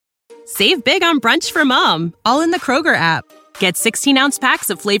Save big on brunch for mom, all in the Kroger app. Get 16-ounce packs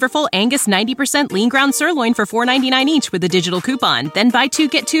of flavorful Angus 90% lean ground sirloin for $4.99 each with a digital coupon. Then buy 2,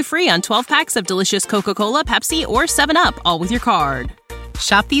 get 2 free on 12 packs of delicious Coca-Cola, Pepsi, or 7-Up, all with your card.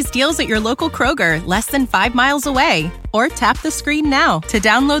 Shop these deals at your local Kroger, less than 5 miles away. Or tap the screen now to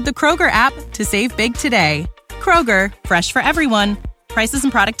download the Kroger app to save big today. Kroger, fresh for everyone. Prices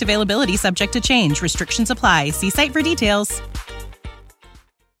and product availability subject to change. Restrictions apply. See site for details.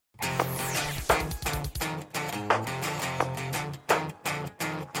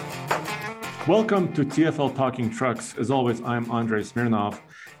 Welcome to TFL Talking Trucks. As always, I'm Andrei Smirnov,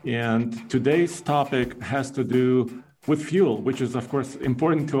 and today's topic has to do with fuel, which is, of course,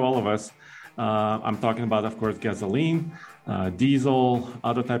 important to all of us. I'm talking about, of course, gasoline, diesel,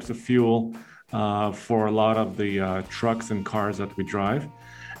 other types of fuel for a lot of the trucks and cars that we drive.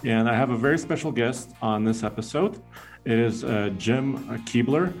 And I have a very special guest on this episode. It is Jim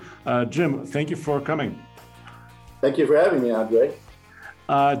Keebler. Jim, thank you for coming. Thank you for having me, Andrei.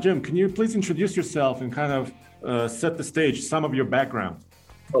 Jim, can you please introduce yourself and kind of set the stage, some of your background?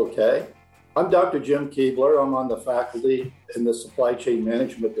 Okay. I'm Dr. Jim Keebler. I'm on the faculty in the Supply Chain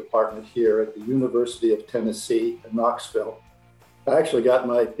Management Department here at the University of Tennessee in Knoxville. I actually got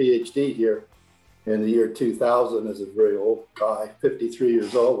my PhD here in the year 2000 as a very old guy, 53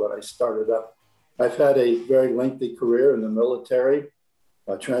 years old when I started up. I've had a very lengthy career in the military,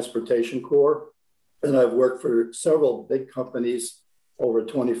 transportation corps, and I've worked for several big companies over a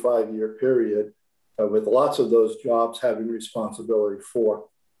 25-year period, with lots of those jobs having responsibility for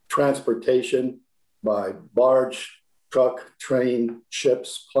transportation by barge, truck, train,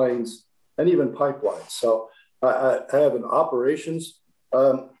 ships, planes, and even pipelines. So I have an operations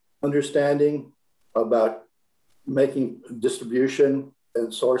understanding about making distribution and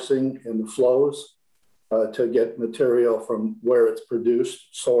sourcing in the flows to get material from where it's produced,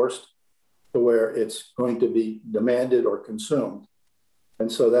 sourced, to where it's going to be demanded or consumed.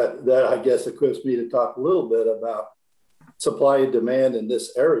 And so that I guess equips me to talk a little bit about supply and demand in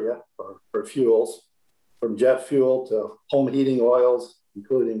this area for fuels, from jet fuel to home heating oils,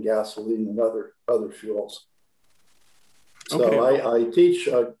 including gasoline and other fuels. So okay. I teach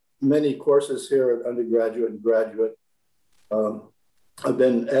many courses here at undergraduate and graduate. I've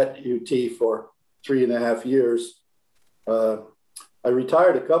been at UT for 3.5 years. I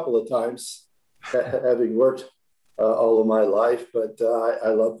retired a couple of times, having worked all of my life, but I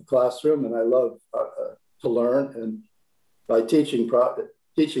love the classroom and I love to learn. And by teaching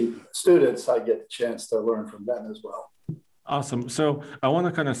students, I get the chance to learn from them as well. Awesome. So I want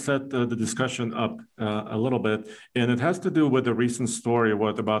to kind of set the discussion up a little bit, and it has to do with a recent story,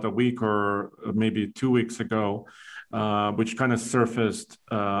 about a week or maybe 2 weeks ago, which kind of surfaced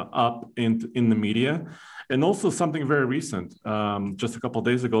up in the media, and also something very recent, just a couple of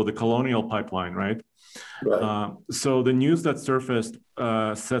days ago, the Colonial Pipeline, right? Right. So the news that surfaced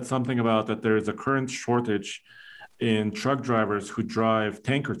said something about that there is a current shortage in truck drivers who drive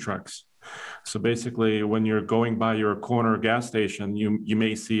tanker trucks. So basically, when you're going by your corner gas station, you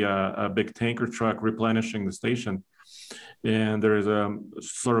may see a big tanker truck replenishing the station, and there is a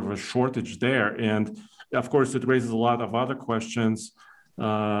sort of a shortage there. And of course, it raises a lot of other questions.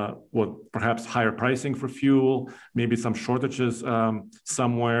 Perhaps higher pricing for fuel, maybe some shortages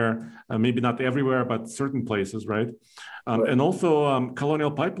somewhere, maybe not everywhere, but certain places, right? Right. And also, Colonial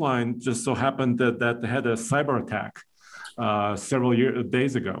Pipeline just so happened that they had a cyber attack several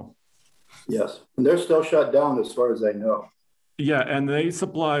days ago. Yes, and they're still shut down as far as I know. Yeah, and they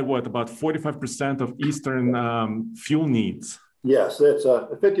supply about 45% of Eastern fuel needs. Yes, it's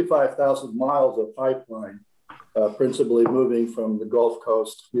 55,000 miles of pipeline, principally moving from the Gulf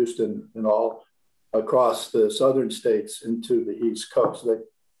Coast, Houston, and all across the southern states into the East Coast.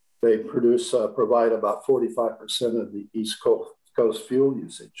 They provide about 45% of the East Coast fuel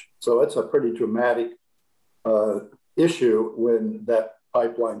usage. So it's a pretty dramatic issue when that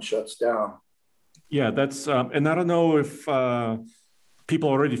pipeline shuts down. Yeah, that's and I don't know if people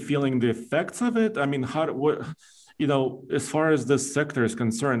are already feeling the effects of it. I mean, as far as this sector is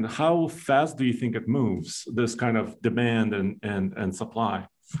concerned, how fast do you think it moves, this kind of demand and supply?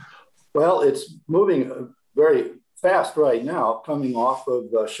 Well, it's moving very fast right now, coming off of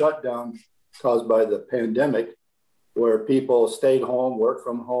the shutdown caused by the pandemic, where people stayed home, worked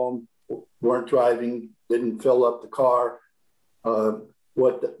from home, weren't driving, didn't fill up the car.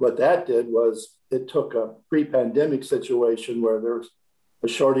 What that did was it took a pre-pandemic situation where there's a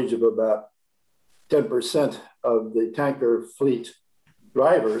shortage of about 10% of the tanker fleet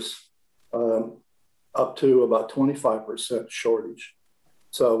drivers, up to about 25% shortage.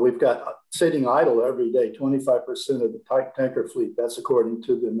 So we've got sitting idle every day, 25% of the tanker fleet. That's according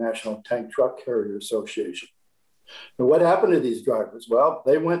to the National Tank Truck Carrier Association. And what happened to these drivers? Well,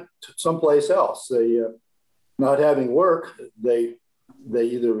 they went to someplace else. They, not having work, they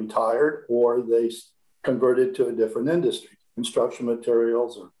either retired or they converted to a different industry, construction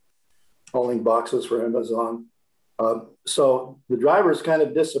materials or hauling boxes for Amazon. So the drivers kind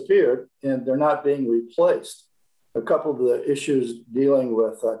of disappeared and they're not being replaced. A couple of the issues dealing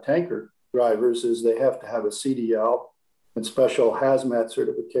with tanker drivers is they have to have a CDL and special hazmat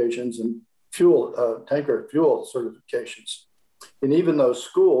certifications and tanker fuel certifications. And even those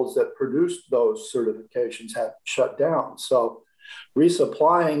schools that produced those certifications had shut down. So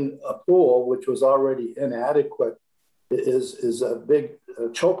resupplying a pool, which was already inadequate, is a big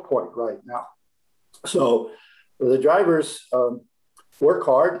choke point right now. So the drivers work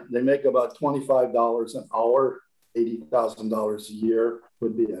hard. They make about $25 an hour, $80,000 a year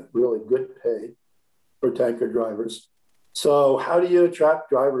would be a really good pay for tanker drivers. So how do you attract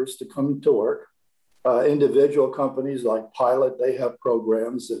drivers to come to work? Individual companies like Pilot, they have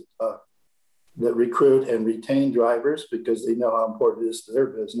programs that recruit and retain drivers because they know how important it is to their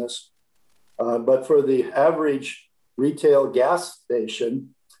business. But for the average retail gas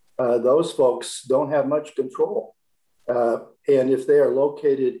station, those folks don't have much control. And if they are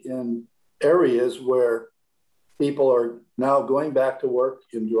located in areas where people are now going back to work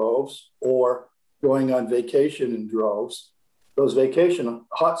in droves or going on vacation in droves, those vacation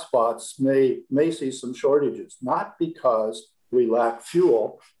hotspots may see some shortages, not because we lack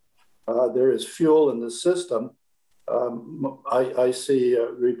fuel. There is fuel in the system. I see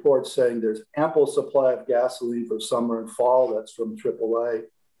reports saying there's ample supply of gasoline for summer and fall. That's from AAA.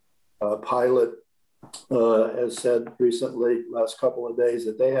 Pilot has said recently, last couple of days,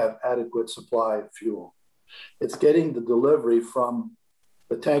 that they have adequate supply of fuel. It's getting the delivery from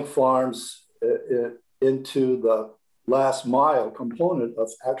the tank farms into the last mile component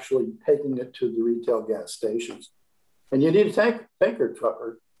of actually taking it to the retail gas stations. And you need a tanker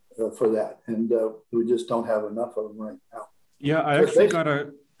trucker for that. And we just don't have enough of them right now. Yeah, I actually got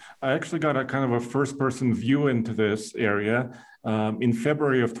a kind of a first-person view into this area. In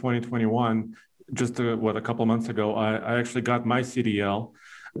February of 2021, just a couple months ago, I actually got my CDL.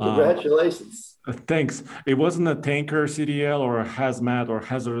 Congratulations. Thanks. It wasn't a tanker CDL or a hazmat or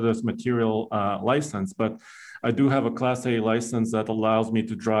hazardous material license, but I do have a Class A license that allows me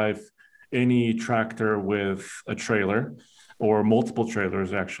to drive any tractor with a trailer or multiple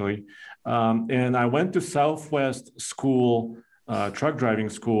trailers, actually. And I went to Southwest School, truck driving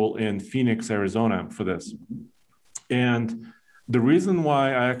school in Phoenix, Arizona for this. And the reason why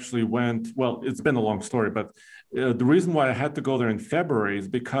I actually went, well, it's been a long story, but the reason why I had to go there in February is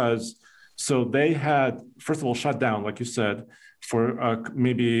because, so they had, first of all, shut down, like you said, for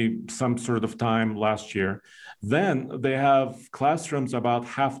maybe some sort of time last year. Then they have classrooms about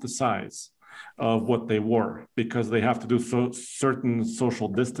half the size of what they were because they have to do certain social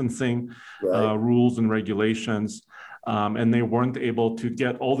distancing rules and regulations. And they weren't able to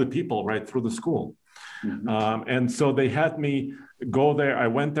get all the people right through the school. Mm-hmm. And so they had me go there. I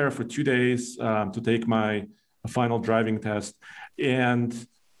went there for 2 days to take my final driving test. And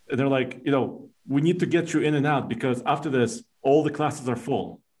they're like, we need to get you in and out because after this, all the classes are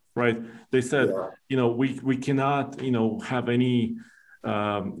full, right? They said, we cannot, have any,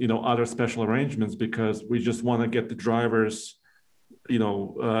 other special arrangements because we just want to get the drivers,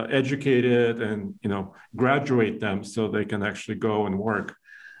 educated and, graduate them so they can actually go and work.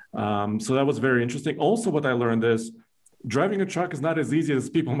 So that was very interesting. Also, what I learned is driving a truck is not as easy as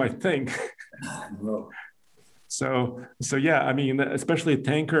people might think. No. So yeah, I mean, especially a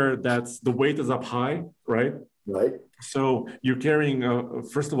tanker, the weight is up high, right? Right. So you're carrying,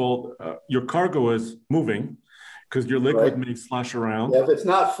 first of all, your cargo is moving because your liquid may slosh around. Yeah, if it's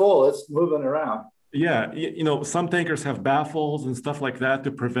not full, it's moving around. Yeah, some tankers have baffles and stuff like that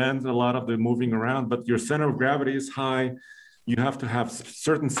to prevent a lot of the moving around, but your center of gravity is high. You have to have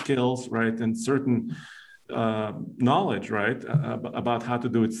certain skills, right, and certain knowledge, right, about how to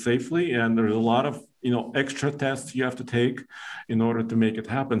do it safely. And there's a lot of, extra tests you have to take in order to make it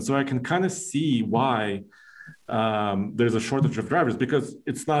happen. So I can kind of see why there's a shortage of drivers because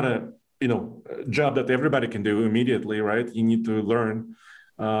it's not a, job that everybody can do immediately, right? You need to learn.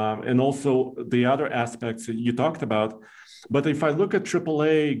 And also the other aspects that you talked about. But if I look at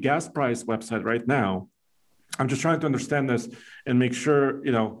AAA gas price website right now, I'm just trying to understand this and make sure,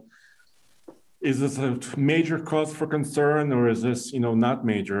 is this a major cause for concern or is this, not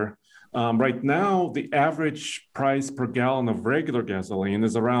major? Right now, the average price per gallon of regular gasoline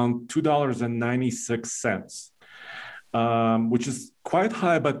is around $2.96, which is quite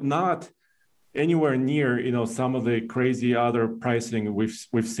high, but not anywhere near, some of the crazy other pricing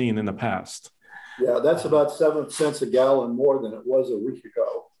we've seen in the past. Yeah, that's about 7 cents a gallon more than it was a week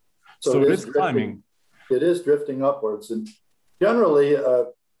ago. So it is climbing. It is drifting upwards. And generally,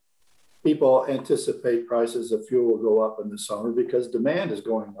 people anticipate prices of fuel will go up in the summer because demand is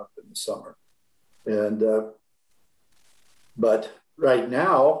going up in the summer. And but right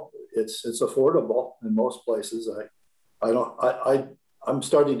now, it's affordable in most places. I'm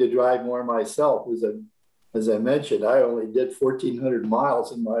starting to drive more myself. As I mentioned, I only did 1,400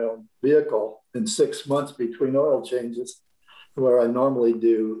 miles in my own vehicle in 6 months between oil changes, where I normally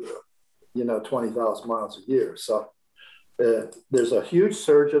do, 20,000 miles a year. So there's a huge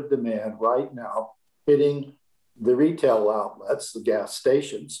surge of demand right now hitting the retail outlets, the gas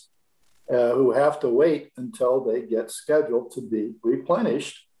stations, who have to wait until they get scheduled to be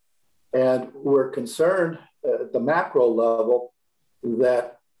replenished. And we're concerned at the macro level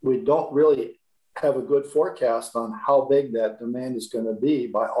that we don't really have a good forecast on how big that demand is going to be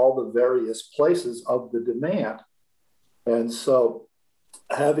by all the various places of the demand. And so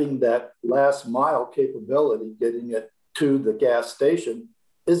having that last mile capability, getting it to the gas station,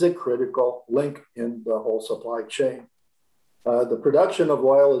 is a critical link in the whole supply chain. The production of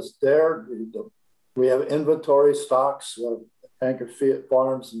oil is there. We have inventory stocks, tanker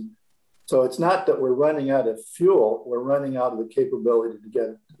farms. And so it's not that we're running out of fuel, we're running out of the capability to get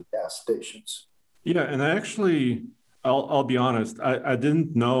it to the gas stations. Yeah, and I'll be honest, I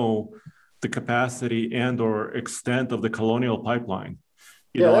didn't know the capacity and or extent of the Colonial Pipeline.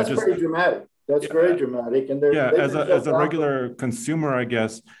 That's pretty dramatic. That's very dramatic. And as a regular consumer, I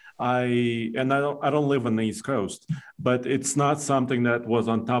guess, I don't live on the East Coast, but it's not something that was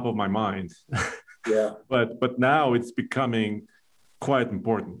on top of my mind. Yeah. But now it's becoming quite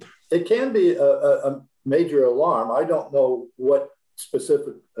important. It can be a major alarm. I don't know what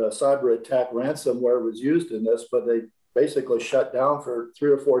specific cyber attack ransomware was used in this, but they basically shut down for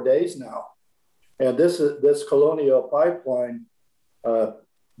 3 or 4 days now. And this Colonial Pipeline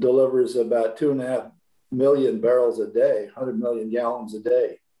delivers about 2.5 million barrels a day, 100 million gallons a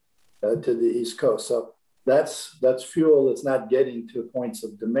day to the East Coast. So that's fuel that's not getting to points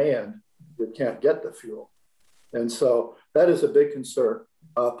of demand. It can't get the fuel. And so that is a big concern.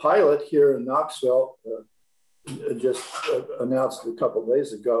 Pilot here in Knoxville just announced a couple of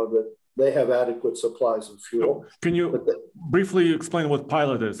days ago that they have adequate supplies of fuel. Can you briefly explain what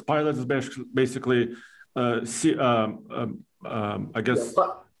Pilot is? Pilot is basically, I guess. Yeah,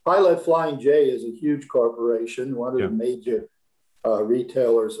 Pilot Flying J is a huge corporation, one of the major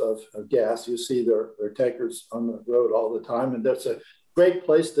retailers of gas. You see their tankers on the road all the time, and that's a great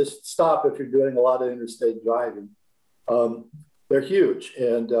place to stop if you're doing a lot of interstate driving. They're huge,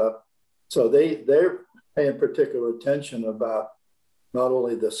 and so they're paying particular attention about not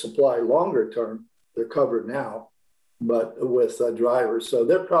only the supply longer term, they're covered now, but with drivers. So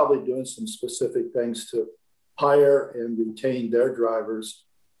they're probably doing some specific things to hire and retain their drivers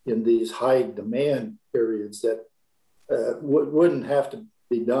in these high demand periods that wouldn't have to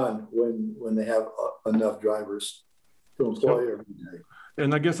be done when they have enough drivers to employ every day.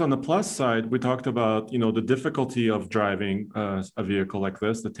 And I guess on the plus side, we talked about, the difficulty of driving a vehicle like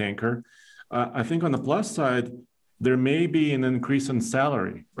this, the tanker. I think on the plus side, there may be an increase in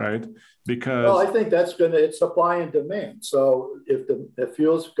salary, right? Because I think it's supply and demand. So if the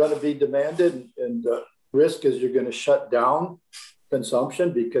fuel's going to be demanded and the risk is you're going to shut down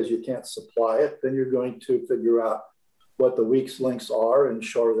consumption because you can't supply it, then you're going to figure out what the weak links are and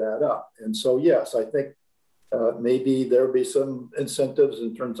shore that up. And so, yes, I think maybe there'll be some incentives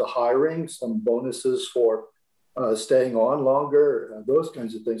in terms of hiring, some bonuses for staying on longer, those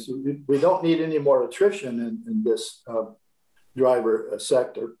kinds of things. We don't need any more attrition in this driver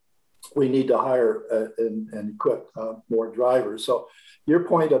sector. We need to hire and equip more drivers. So your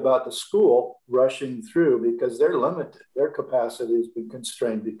point about the school rushing through, because they're limited, their capacity has been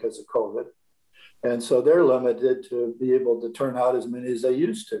constrained because of COVID. And so they're limited to be able to turn out as many as they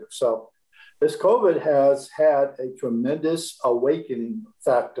used to. So this COVID has had a tremendous awakening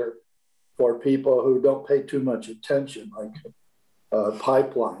factor for people who don't pay too much attention, like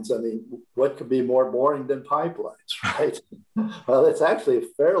pipelines. I mean, what could be more boring than pipelines, right? Well, it's actually a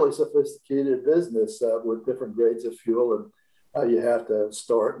fairly sophisticated business with different grades of fuel and how you have to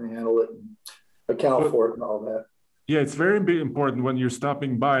store it and handle it and account for it and all that. Yeah, it's very important when you're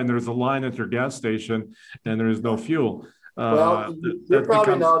stopping by and there's a line at your gas station and there is no fuel. Well, you're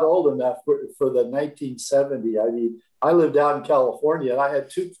probably not old enough for the 1970. I mean, I lived out in California and I had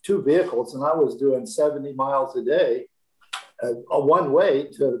two vehicles and I was doing 70 miles a day, one way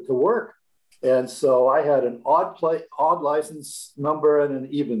to work. And so I had an odd license number and an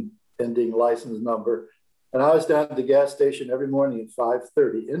even ending license number. And I was down at the gas station every morning at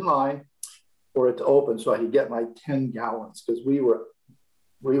 5:30 in line for it to open so I could get my 10 gallons because we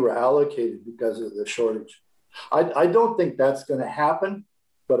were allocated because of the shortage. I don't think that's going to happen,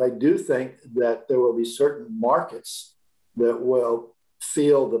 but I do think that there will be certain markets that will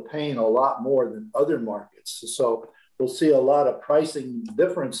feel the pain a lot more than other markets. So we'll see a lot of pricing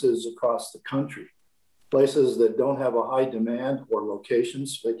differences across the country. Places that don't have a high demand or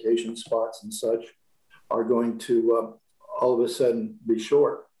locations, vacation spots and such, are going to all of a sudden be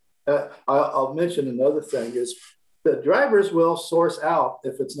short. I'll mention another thing is the drivers will source out,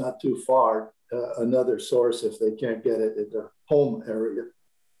 if it's not too far, another source if they can't get it at their home area.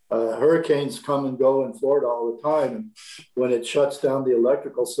 Hurricanes come and go in Florida all the time. And when it shuts down the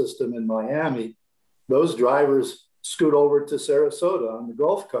electrical system in Miami, those drivers scoot over to Sarasota on the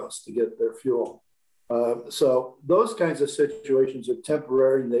Gulf Coast to get their fuel. So those kinds of situations are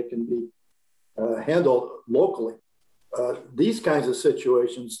temporary and they can be handled locally. These kinds of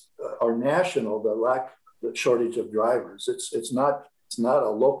situations are national, the shortage of drivers. It's not a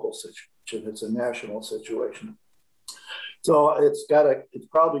local situation, it's a national situation. So it's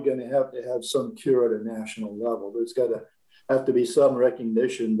probably going to have some cure at a national level. There's got to have to be some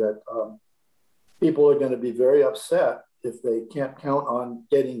recognition that people are going to be very upset if they can't count on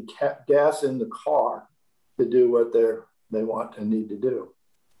getting gas in the car to do what they want and need to do.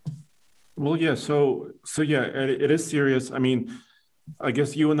 Well, yeah. So yeah, it is serious. I mean, I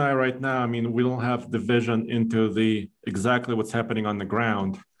guess you and I right now, I mean, we don't have the vision into exactly what's happening on the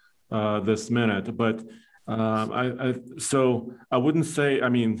ground this minute, but so I wouldn't say, I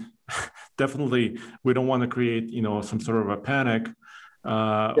mean, definitely we don't want to create, some sort of a panic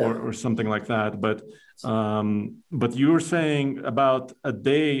or something like that. But you were saying about a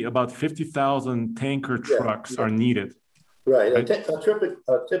day, about 50,000 tanker trucks are needed. Right. A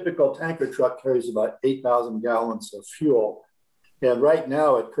typical tanker truck carries about 8,000 gallons of fuel. And right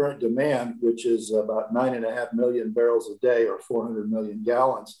now at current demand, which is about 9.5 million barrels a day or 400 million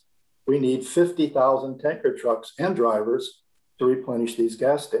gallons, we need 50,000 tanker trucks and drivers to replenish these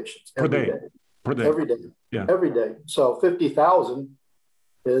gas stations every day. Every day. Yeah. Every day. So 50,000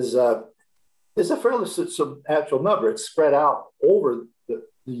 is a fairly substantial number. It's spread out over the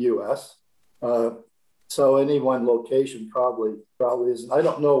U.S. So any one location probably isn't. I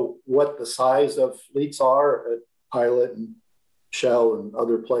don't know what the size of fleets are at Pilot and Shell and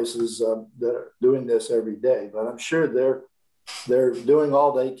other places that are doing this every day, but I'm sure they're doing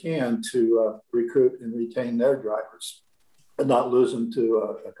all they can to recruit and retain their drivers and not lose them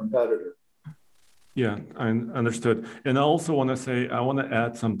to a competitor. Yeah, I understood. And I also want to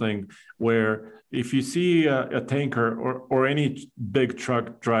add something where if you see a tanker or any big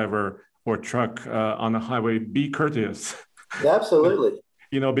truck driver or truck on the highway, be courteous. Absolutely.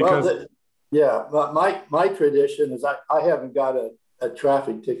 Because... my tradition is I haven't got a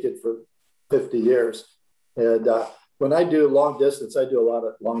traffic ticket for 50 years. And when I do long distance, I do a lot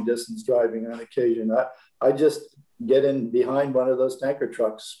of long distance driving on occasion. I just get in behind one of those tanker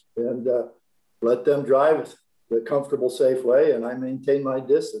trucks and let them drive the comfortable, safe way, and I maintain my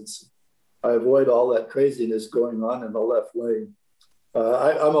distance. I avoid all that craziness going on in the left lane.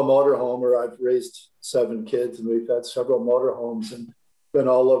 I'm a motorhomer. I've raised 7 kids, and we've had several motorhomes and been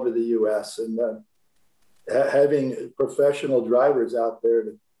all over the U.S. And having professional drivers out there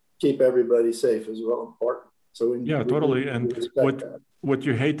to keep everybody safe is well important. So totally. And what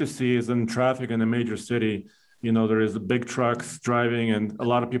you hate to see is in traffic in a major city, there is big trucks driving, and a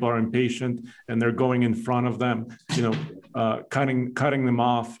lot of people are impatient, and they're going in front of them, cutting them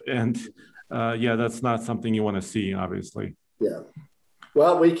off, and that's not something you want to see, obviously. Yeah.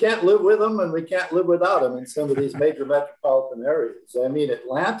 Well, we can't live with them and we can't live without them in some of these major metropolitan areas. I mean,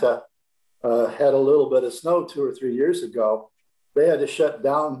 Atlanta had a little bit of snow 2 or 3 years ago. They had to shut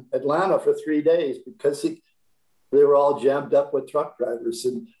down Atlanta for 3 days because they were all jammed up with truck drivers.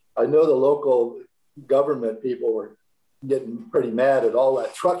 And I know the local government people were getting pretty mad at all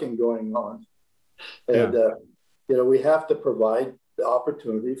that trucking going on. And, we have to provide the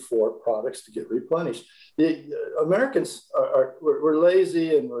opportunity for products to get replenished. The Americans we're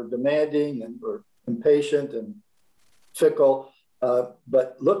lazy and we're demanding and we're impatient and fickle.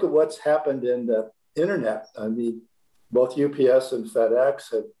 But look at what's happened in the internet. I mean, both UPS and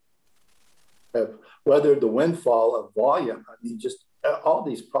FedEx have weathered the windfall of volume. I mean, just all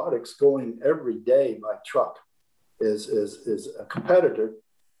these products going every day by truck is a competitor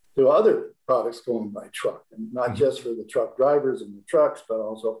to other products going by truck, and not just for the truck drivers and the trucks, but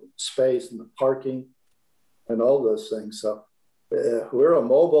also for the space and the parking and all those things. So we're a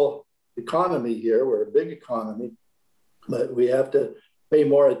mobile economy here. We're a big economy, but we have to pay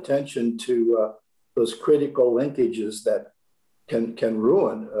more attention to those critical linkages that can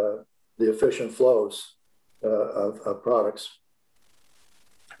ruin the efficient flows of products.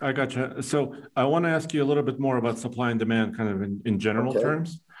 I gotcha. So I want to ask you a little bit more about supply and demand, kind of in general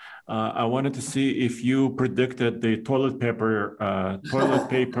terms. I wanted to see if you predicted the toilet paper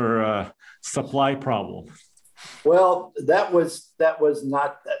supply problem. Well, that was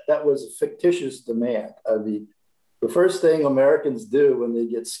a fictitious demand. The first thing Americans do when they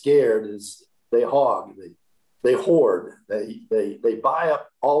get scared is they hog, they hoard, they buy up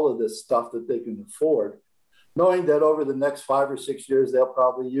all of this stuff that they can afford, knowing that over the next 5 or 6 years they'll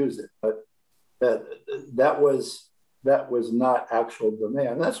probably use it. But that was not actual demand.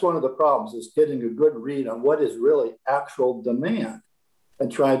 And that's one of the problems, is getting a good read on what is really actual demand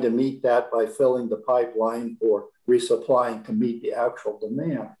and trying to meet that by filling the pipeline or resupplying to meet the actual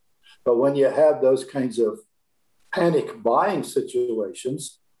demand. But when you have those kinds of panic buying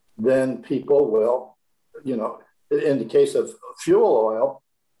situations, then people will, in the case of fuel oil,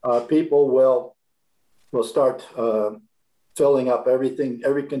 people will start filling up every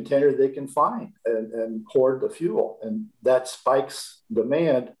container they can find and hoard the fuel. And that spikes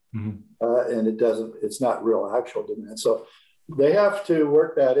demand, and it's not real actual demand. So they have to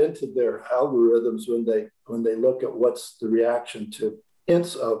work that into their algorithms when they look at what's the reaction to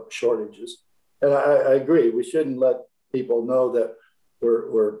hints of shortages. And I agree, we shouldn't let people know that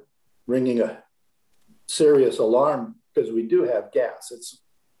we're ringing a serious alarm, because we do have gas.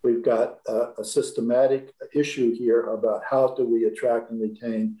 We've got a systematic issue here about how do we attract and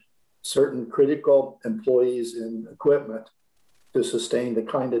retain certain critical employees in equipment to sustain the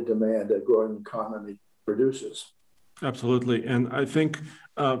kind of demand a growing economy produces. Absolutely. And I think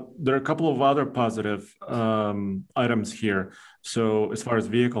there are a couple of other positive items here. So as far as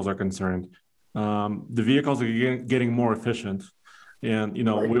vehicles are concerned, the vehicles are getting more efficient. And,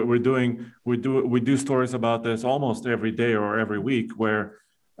 right. we do stories about this almost every day or every week, where,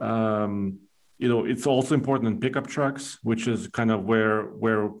 it's also important in pickup trucks, which is kind of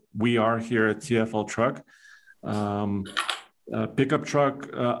where we are here at TfL Truck. Pickup truck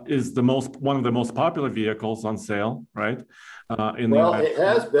is one of the most popular vehicles on sale, right? It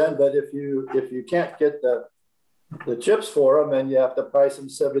has been, but if you can't get the chips for them and you have to price them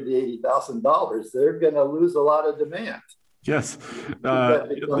 $70,000-$80,000, they're going to lose a lot of demand. Yes,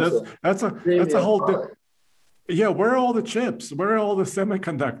 that's a whole. Yeah, where are all the chips? Where are all the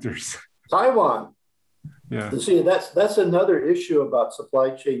semiconductors? Taiwan. Yeah. You see, that's another issue about supply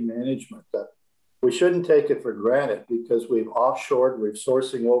chain management, that we shouldn't take it for granted, because we've offshored, we're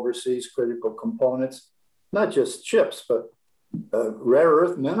sourcing overseas critical components, not just chips, but rare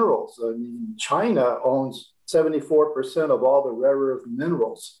earth minerals. I mean, China owns 74% of all the rare earth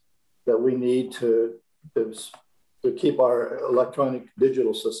minerals that we need to keep our electronic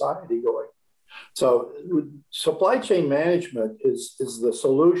digital society going. So supply chain management is the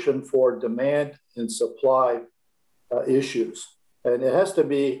solution for demand and supply issues. And it has to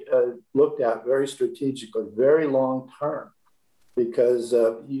be looked at very strategically, very long term, because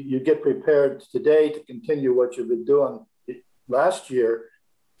you get prepared today to continue what you've been doing last year.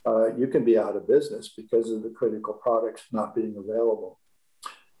 You can be out of business because of the critical products not being available.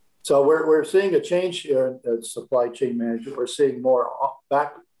 So we're seeing a change here in supply chain management. We're seeing more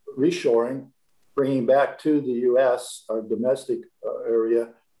back reshoring, bringing back to the U.S., our domestic area,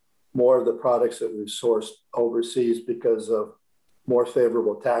 more of the products that we've sourced overseas because of more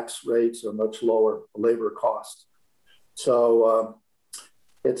favorable tax rates or much lower labor costs. So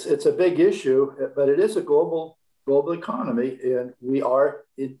it's a big issue, but it is a global economy, and we are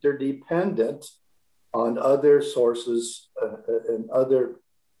interdependent on other sources and other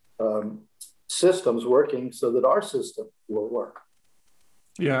systems working so that our system will work.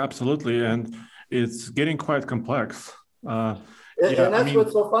 Yeah, absolutely. And it's getting quite complex. And that's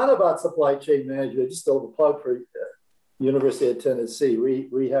what's so fun about supply chain management. Just a little plug for University of Tennessee.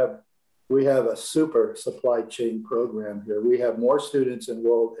 We have a super supply chain program here. We have more students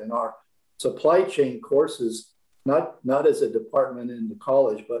enrolled in our supply chain courses, not as a department in the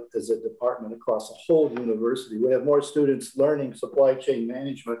college, but as a department across the whole university. We have more students learning supply chain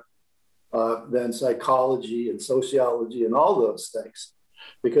management than psychology and sociology and all those things,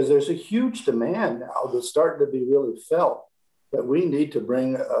 because there's a huge demand now that's starting to be really felt, that we need to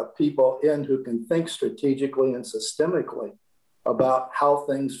bring people in who can think strategically and systemically about how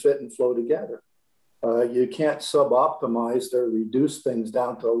things fit and flow together. You can't sub-optimize or reduce things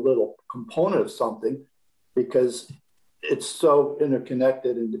down to a little component of something, because it's so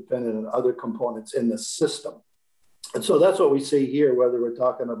interconnected and dependent on other components in the system. And so that's what we see here, whether we're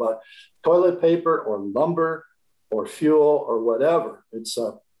talking about toilet paper or lumber or fuel or whatever. It's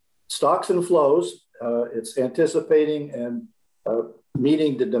stocks and flows. It's anticipating and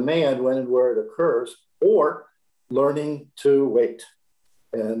meeting the demand when and where it occurs, or learning to wait.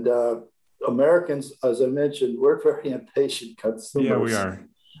 And Americans, as I mentioned, we're very impatient consumers. Yeah, we are.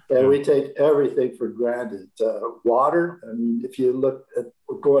 And we take everything for granted. Water, I mean, if you look at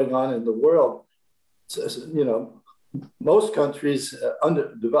what's going on in the world, you know, most countries,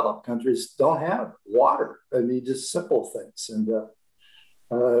 underdeveloped countries, don't have water. I mean, just simple things. And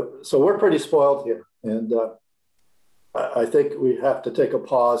so we're pretty spoiled here. And I think we have to take a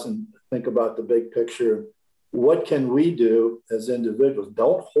pause and think about the big picture. What can we do as individuals?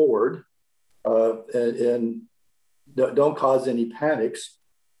 Don't hoard and don't cause any panics,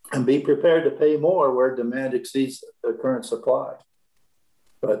 and be prepared to pay more where demand exceeds the current supply.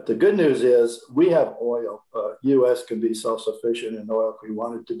 But the good news is we have oil. U.S. can be self-sufficient in oil if we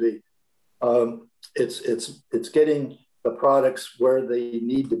want it to be. It's getting the products where they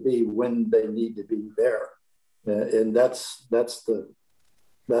need to be when they need to be there, and that's the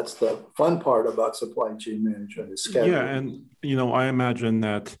fun part about supply chain management is scheduling. Yeah, and you know, I imagine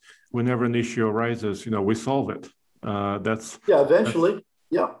that whether an issue arises, you know, we solve it. Eventually.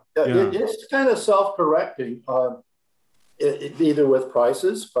 Yeah. It's kind of self-correcting. Either with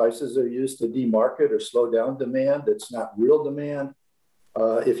prices are used to demarket or slow down demand. It's not real demand.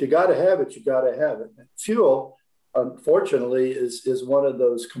 If you got to have it, you got to have it. And fuel, unfortunately, is one of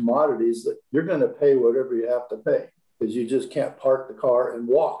those commodities that you're going to pay whatever you have to pay, because you just can't park the car and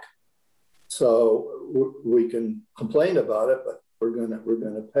walk. So we can complain about it, but we're going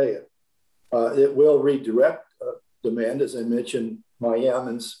to pay it. It will redirect demand, as I mentioned.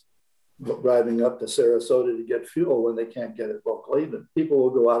 Miamans driving up to Sarasota to get fuel when they can't get it locally, but people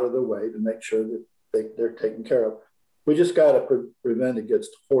will go out of their way to make sure that they're taken care of. We just got to prevent against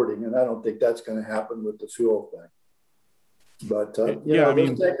hoarding, and I don't think that's going to happen with the fuel thing. But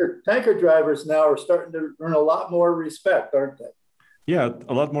tanker drivers now are starting to earn a lot more respect, aren't they? Yeah,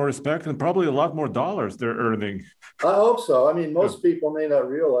 a lot more respect and probably a lot more dollars they're earning. I hope so. I mean, most people may not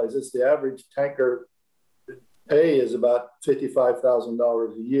realize this. The average tanker pay is about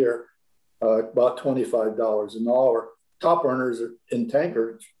 $55,000 a year, about $25 an hour. Top earners in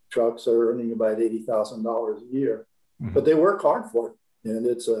tanker trucks are earning about $80,000 a year, but they work hard for it, and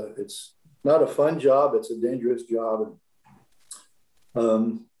it's not a fun job; it's a dangerous job,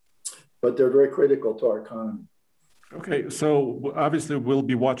 but they're very critical to our economy. Okay, so obviously we'll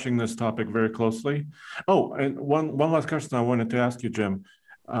be watching this topic very closely. Oh, and one last question I wanted to ask you, Jim.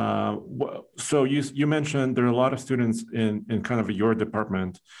 So you mentioned there are a lot of students in kind of your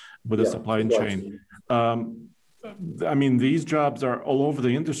department with the supply chain. I mean, these jobs are all over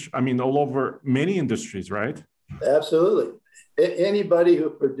the industry. I mean, all over many industries, right? Absolutely. Anybody who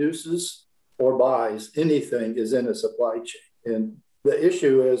produces or buys anything is in a supply chain. And the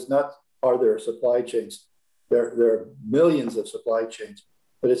issue is not, are there supply chains? There are millions of supply chains,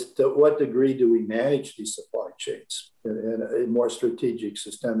 but it's to what degree do we manage these supply chains in a more strategic,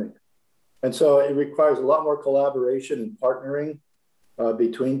 systemic. And so it requires a lot more collaboration and partnering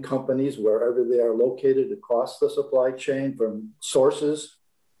between companies wherever they are located across the supply chain, from sources,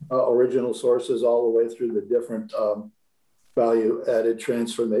 original sources, all the way through the different value-added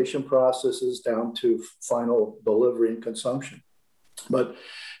transformation processes down to final delivery and consumption. But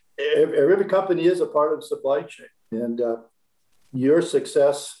every company is a part of the supply chain, and your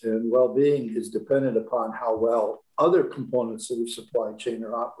success and well-being is dependent upon how well other components of the supply chain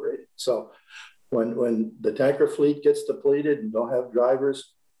are operating. So when the tanker fleet gets depleted and don't have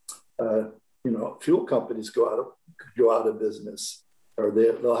drivers, fuel companies go out of business, or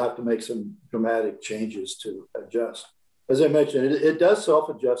they'll have to make some dramatic changes to adjust. As I mentioned, it does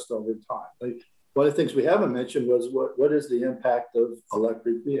self-adjust over time. One of the things we haven't mentioned was what is the impact of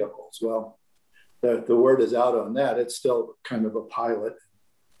electric vehicles? Well, the word is out on that. It's still kind of a pilot.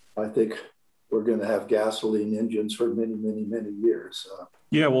 I think we're going to have gasoline engines for many, many, many years.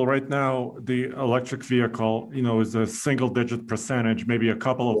 Yeah, well, right now, the electric vehicle, is a single-digit percentage, maybe a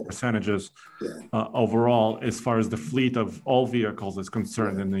couple of percentages overall, as far as the fleet of all vehicles is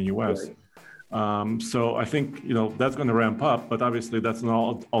concerned in the U.S. Right. So I think, that's going to ramp up, but obviously that's an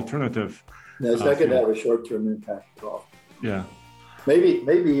alternative. No, it's not going to have a short-term impact at all. Yeah. Maybe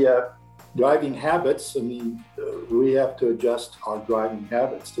driving habits. I mean, we have to adjust our driving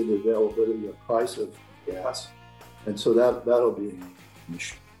habits to the availability and price of gas. And so that'll be an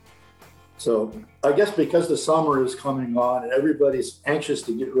issue. So I guess because the summer is coming on and everybody's anxious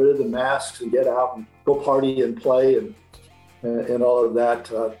to get rid of the masks and get out and go party and play and all of that,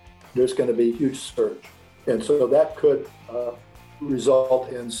 there's going to be a huge surge. And so that could result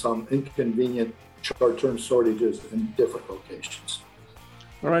in some inconvenient short-term shortages in different locations.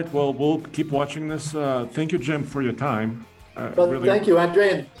 All right. Well, we'll keep watching this. Thank you, Jim, for your time. Thank you,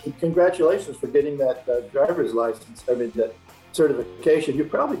 Andre, and congratulations for getting that driver's license. I mean, that certification. You've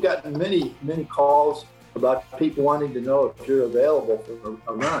probably gotten many calls about people wanting to know if you're available for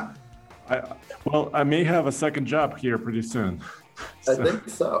a run. I may have a second job here pretty soon. I think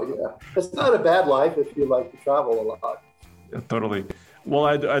so, yeah. It's not a bad life if you like to travel a lot. Yeah, totally. Well,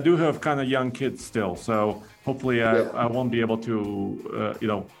 I do have kind of young kids still, so hopefully I won't be able to,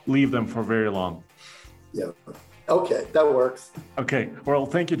 leave them for very long. Yeah. Okay, that works. Okay. Well,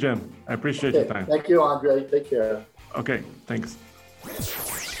 thank you, Jim. I appreciate your time. Thank you, Andre. Take care. Okay, thanks.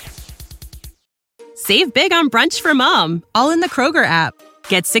 Save big on brunch for mom, all in the Kroger app.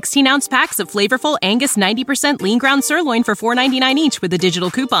 Get 16-ounce packs of flavorful Angus 90% lean ground sirloin for $4.99 each with a digital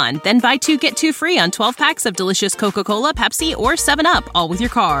coupon. Then buy 2, get 2 free on 12 packs of delicious Coca-Cola, Pepsi, or 7-Up, all with your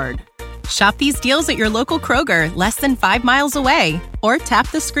card. Shop these deals at your local Kroger, less than 5 miles away. Or tap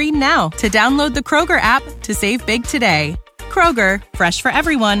the screen now to download the Kroger app to save big today. Kroger, fresh for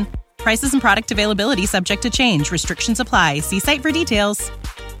everyone. Prices and product availability subject to change. Restrictions apply. See site for details.